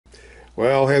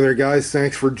Well, hey there guys,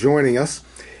 thanks for joining us.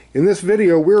 In this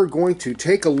video we're going to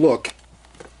take a look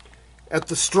at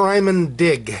the STRYMON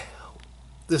Dig.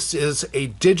 This is a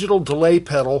digital delay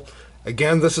pedal.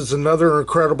 Again, this is another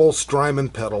incredible STRYMON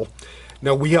pedal.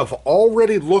 Now we have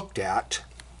already looked at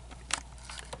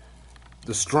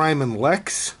the STRYMON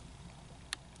Lex,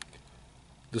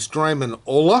 the STRYMON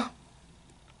Ola,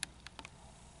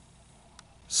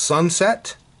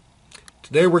 Sunset.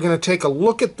 Today we're going to take a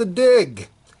look at the Dig.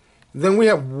 Then we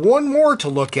have one more to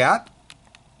look at,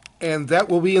 and that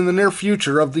will be in the near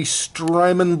future of the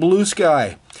STRYMON Blue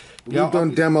Sky. We've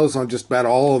done demos on just about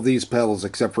all of these pedals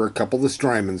except for a couple of the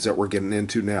STRYMONs that we're getting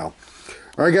into now.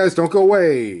 Alright guys, don't go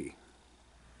away.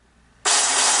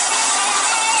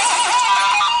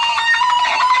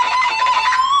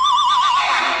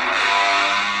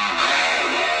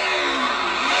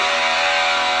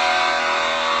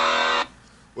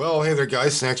 Well, hey there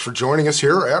guys, thanks for joining us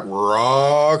here at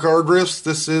Rock Hard Riffs.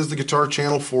 This is the guitar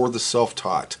channel for the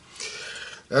self-taught.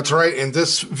 That's right, in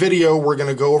this video we're going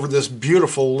to go over this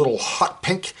beautiful little hot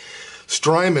pink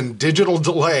STRYMON digital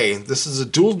delay. This is a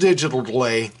dual digital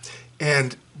delay,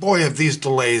 and boy have these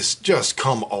delays just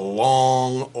come a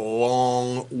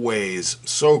long ways.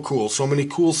 So cool, so many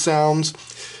cool sounds.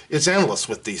 It's endless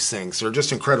with these things. They're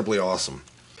just incredibly awesome.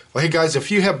 Well, hey guys, if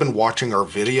you have been watching our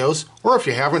videos, or if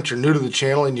you haven't, you're new to the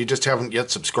channel and you just haven't yet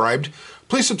subscribed,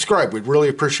 please subscribe. We'd really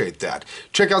appreciate that.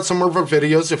 Check out some of our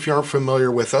videos if you aren't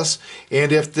familiar with us.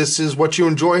 And if this is what you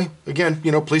enjoy, again,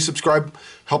 please subscribe.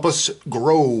 Help us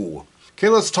grow. Okay,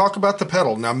 let's talk about the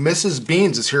pedal. Now, Mrs.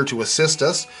 Beans is here to assist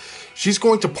us. She's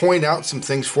going to point out some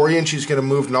things for you, and she's going to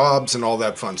move knobs and all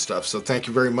that fun stuff. So thank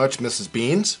you very much, Mrs.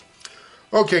 Beans.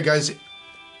 Okay, guys.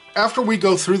 After we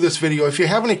go through this video, if you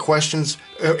have any questions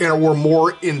or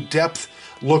more in-depth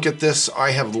look at this,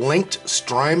 I have linked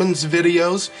STRYMON's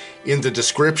videos in the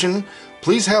description.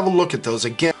 Please have a look at those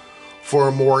again for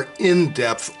a more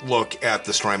in-depth look at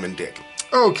the STRYMON Dig.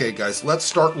 Okay guys, let's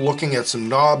start looking at some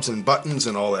knobs and buttons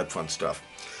and all that fun stuff.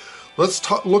 Let's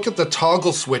look at the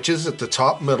toggle switches at the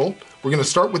top middle. We're going to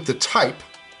start with the type.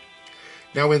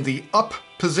 Now in the up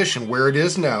position where it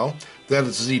is now, that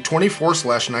is the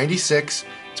 24/96.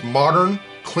 It's modern,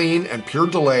 clean, and pure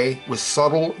delay with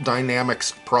subtle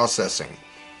dynamics processing.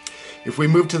 If we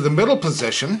move to the middle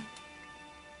position,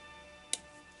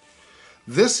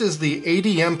 this is the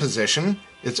ADM position.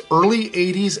 It's early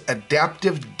 80s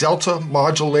adaptive delta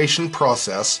modulation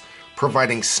process,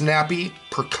 providing snappy,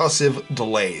 percussive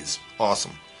delays.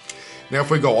 Awesome. Now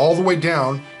if we go all the way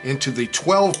down into the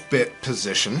 12-bit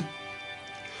position,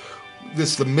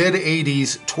 this the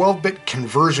mid-80s 12-bit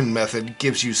conversion method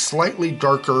gives you slightly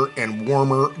darker and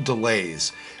warmer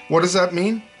delays. What does that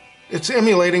mean? It's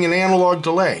emulating an analog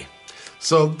delay.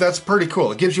 So that's pretty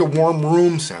cool. It gives you a warm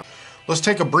room sound. Let's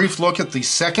take a brief look at the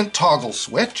second toggle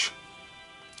switch.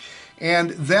 And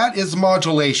that is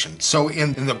modulation. So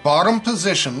in the bottom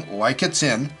position, like it's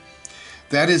in,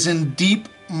 that is in deep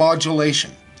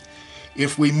modulation.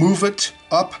 If we move it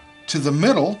up to the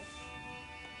middle,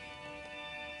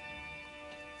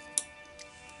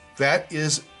 that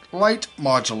is light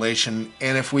modulation,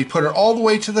 and if we put it all the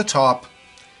way to the top,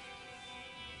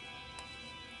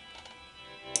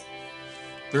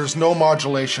 there's no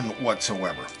modulation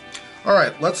whatsoever.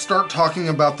 Alright, let's start talking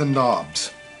about the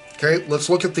knobs. Okay, let's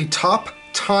look at the top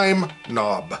time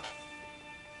knob.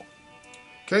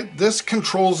 Okay, this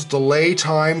controls delay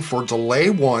time for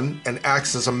delay 1 and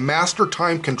acts as a master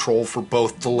time control for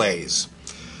both delays.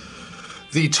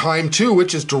 The time 2,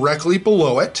 which is directly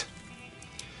below it,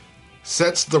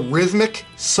 sets the rhythmic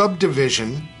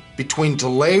subdivision between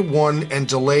delay 1 and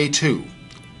delay 2.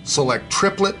 Select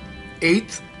triplet,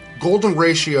 eighth, golden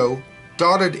ratio,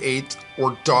 dotted eighth,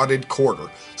 or dotted quarter.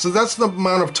 So that's the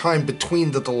amount of time between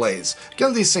the delays.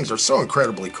 Again, these things are so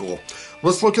incredibly cool.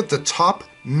 Let's look at the top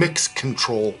mix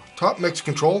control. Top mix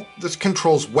control, this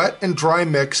controls wet and dry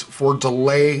mix for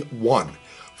delay 1.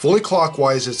 Fully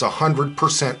clockwise is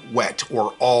 100% wet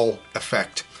or all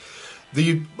effect.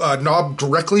 The knob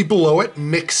directly below it,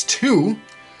 mix 2,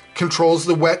 controls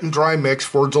the wet and dry mix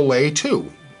for delay 2.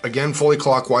 Again, fully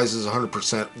clockwise is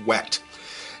 100% wet.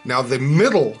 Now the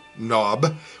middle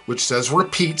knob, which says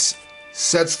repeats,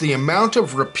 sets the amount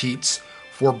of repeats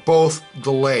for both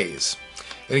delays.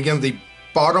 And again, the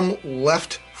bottom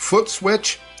left foot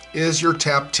switch is your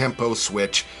tap tempo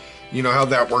switch. You know how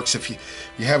that works. If you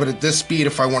have it at this speed,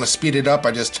 if I want to speed it up,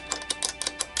 I just...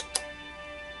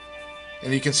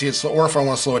 And you can see it's, or if I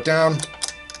want to slow it down,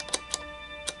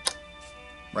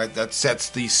 right, that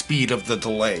sets the speed of the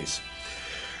delays.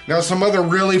 Now some other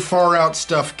really far out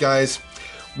stuff, guys.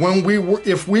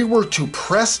 If we were to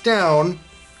press down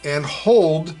and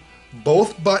hold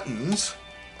both buttons,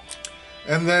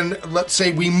 and then let's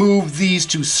say we move these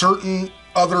to certain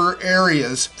other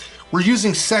areas, we're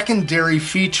using secondary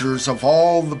features of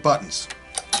all the buttons.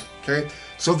 Okay,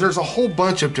 so there's a whole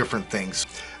bunch of different things.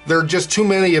 There are just too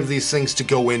many of these things to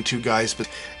go into, guys, but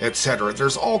etc.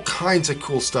 There's all kinds of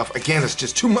cool stuff. Again, it's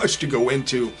just too much to go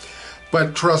into,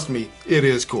 but trust me, it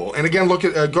is cool. And again, look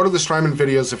at go to the STRYMON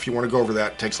videos if you want to go over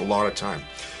that. It takes a lot of time.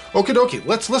 Okie dokie,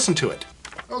 let's listen to it.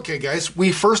 Okay, guys,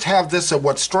 we first have this at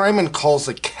what STRYMON calls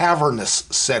a cavernous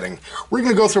setting. We're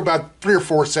going to go through about 3 or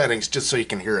 4 settings just so you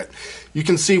can hear it. You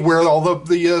can see where all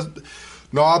the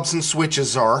knobs and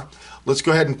switches are. Let's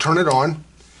go ahead and turn it on.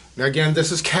 Now again,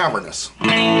 this is cavernous.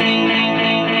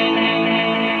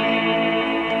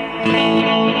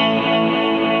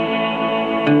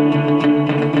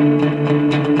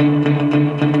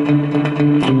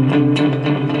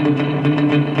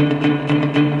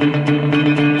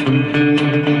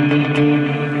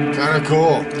 Kind of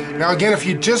cool. Now again, if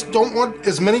you just don't want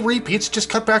as many repeats, just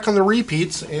cut back on the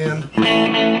repeats and...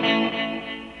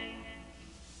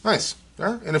 Nice.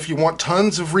 And if you want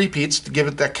tons of repeats to give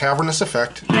it that cavernous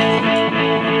effect, there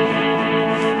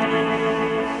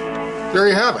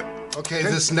you have it. Okay,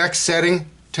 this next setting,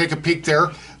 take a peek there.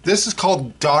 This is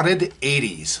called dotted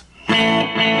 80s.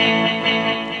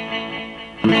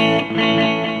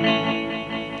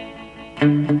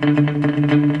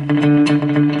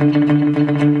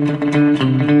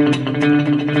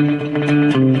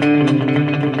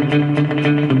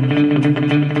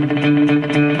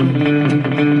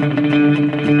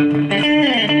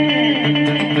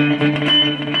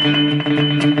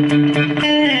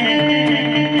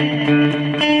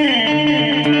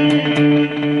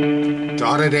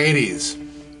 Dotted 80s.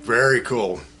 Very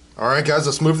cool. Alright guys,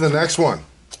 let's move to the next one.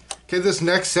 Okay, this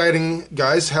next setting,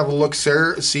 guys, have a look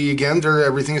there. See again, there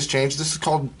everything has changed. This is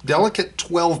called delicate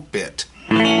 12-bit.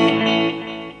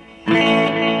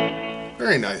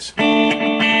 Very nice.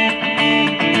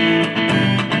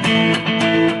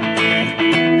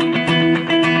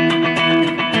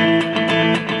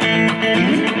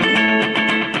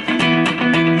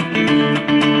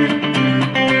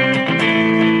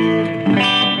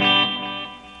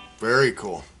 Very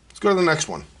cool. Let's go to the next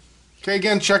one. Okay,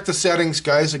 again, check the settings,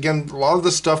 guys. Again, a lot of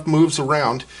the stuff moves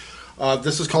around.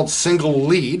 This is called single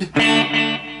lead.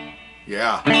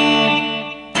 Yeah.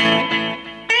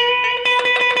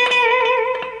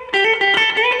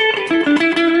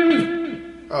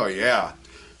 Oh, yeah.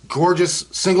 Gorgeous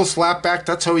single slapback.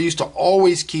 That's how I used to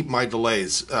always keep my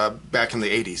delays back in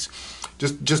the 80s.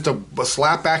 Just a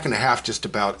slapback and a half, just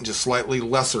about, just slightly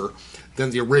lesser than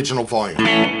the original volume.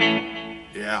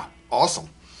 Yeah, awesome.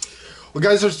 Well,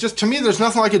 guys, to me, there's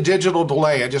nothing like a digital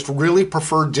delay. I just really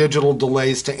prefer digital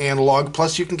delays to analog.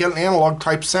 Plus, you can get an analog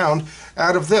type sound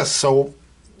out of this. So,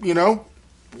 you know,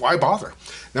 why bother?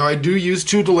 Now, I do use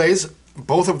 2 delays.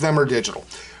 Both of them are digital.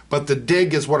 But the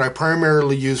dig is what I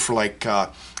primarily use for like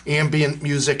ambient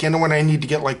music, and when I need to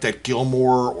get like that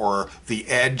Gilmore or the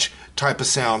Edge type of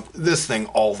sound, this thing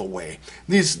all the way.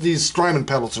 These STRYMON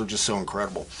pedals are just so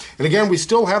incredible. And again, we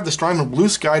still have the STRYMON Blue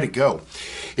Sky to go.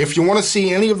 If you want to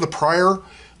see any of the prior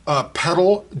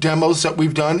pedal demos that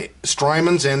we've done,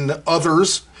 STRYMONs and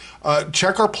others,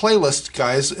 check our playlist,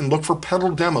 guys, and look for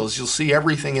pedal demos. You'll see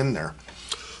everything in there.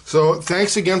 So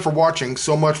thanks again for watching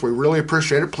so much. We really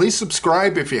appreciate it. Please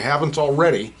subscribe if you haven't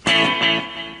already,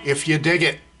 if you dig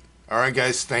it. All right,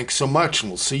 guys, thanks so much, and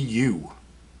we'll see you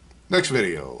next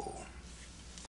video.